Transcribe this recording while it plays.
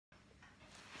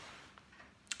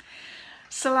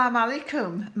Salam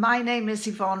alaikum. My name is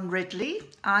Yvonne Ridley.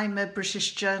 I'm a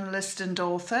British journalist and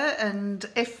author, and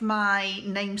if my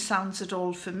name sounds at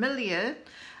all familiar,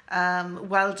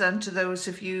 well done to those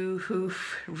of you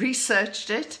who've researched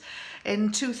it.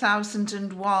 In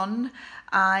 2001,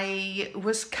 I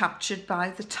was captured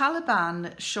by the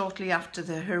Taliban shortly after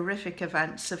the horrific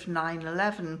events of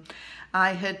 9/11.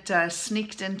 I had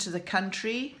sneaked into the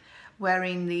country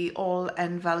wearing the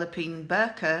all-enveloping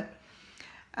burqa,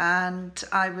 and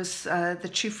I was the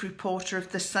chief reporter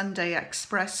of the Sunday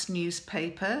Express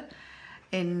newspaper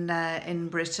in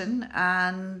Britain,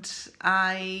 and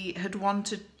I had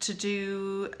wanted to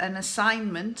do an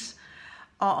assignment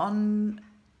on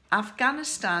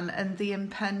Afghanistan and the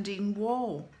impending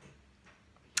war.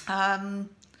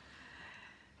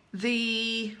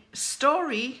 The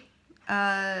story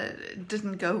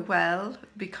didn't go well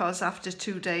because after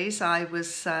 2 days I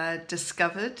was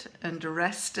discovered and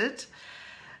arrested,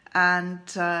 and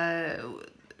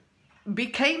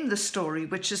became the story,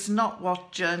 which is not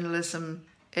what journalism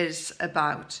is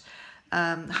about.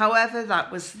 However,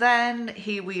 that was then.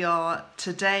 Here we are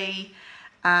today,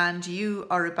 and you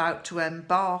are about to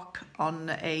embark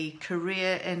on a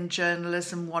career in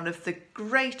journalism, one of the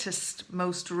greatest,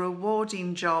 most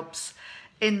rewarding jobs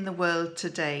in the world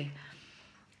today.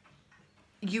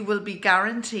 You will be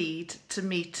guaranteed to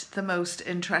meet the most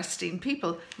interesting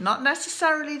people, not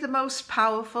necessarily the most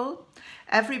powerful.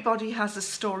 Everybody has a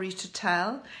story to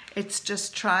tell. It's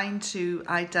just trying to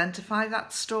identify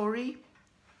that story,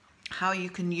 how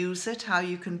you can use it, how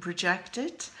you can project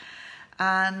it.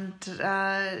 And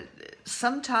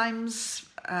sometimes,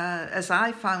 as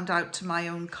I found out to my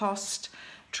own cost,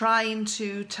 trying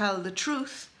to tell the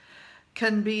truth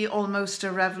can be almost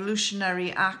a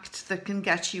revolutionary act that can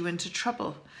get you into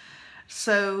trouble.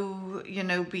 So,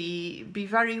 be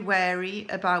very wary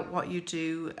about what you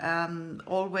do.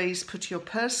 Always put your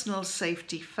personal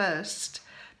safety first,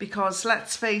 because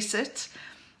let's face it,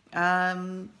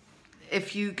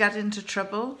 if you get into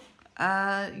trouble,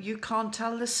 you can't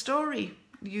tell the story.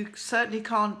 You certainly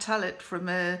can't tell it from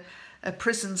a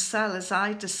prison cell, as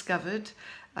I discovered.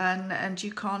 And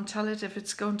you can't tell it if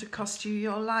it's going to cost you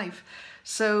your life.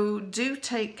 So do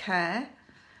take care,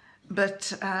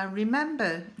 but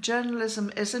remember,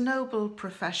 journalism is a noble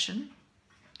profession.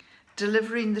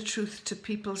 Delivering the truth to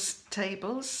people's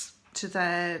tables, to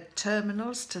their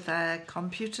terminals, to their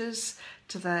computers,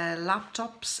 to their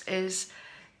laptops is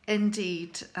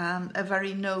indeed a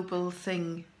very noble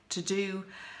thing to do.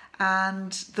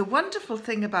 And the wonderful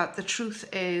thing about the truth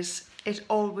is it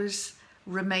always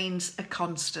remains a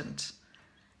constant.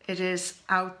 It is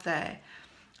out there.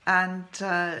 And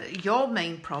your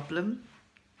main problem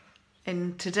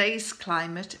in today's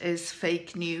climate is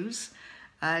fake news,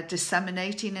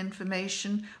 disseminating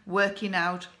information, working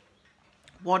out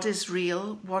what is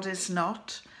real, what is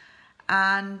not,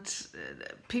 and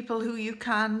people who you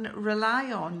can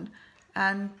rely on,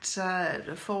 and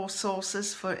for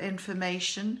sources for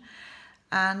information.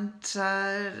 And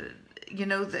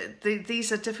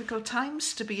these are difficult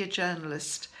times to be a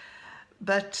journalist,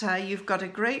 but you've got a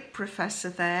great professor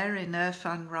there in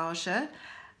Irfan Raja,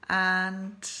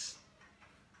 and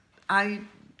I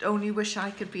only wish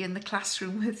I could be in the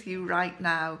classroom with you right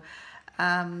now.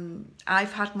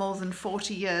 I've had more than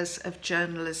 40 years of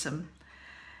journalism.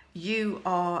 You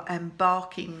are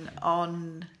embarking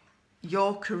on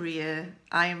your career.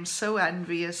 I am so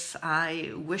envious.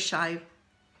 I wish I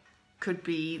could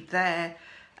be there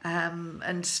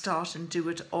and start and do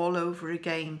it all over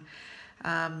again.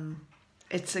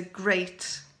 It's a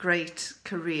great, great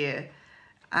career,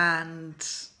 and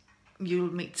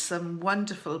you'll meet some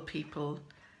wonderful people,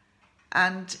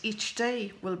 and each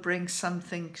day will bring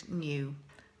something new.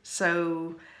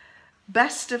 So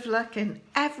best of luck in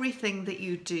everything that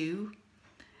you do,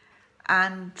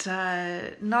 and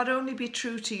not only be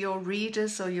true to your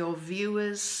readers or your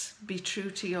viewers, be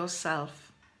true to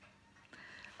yourself.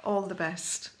 All the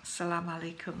best. Salam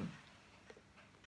alaikum.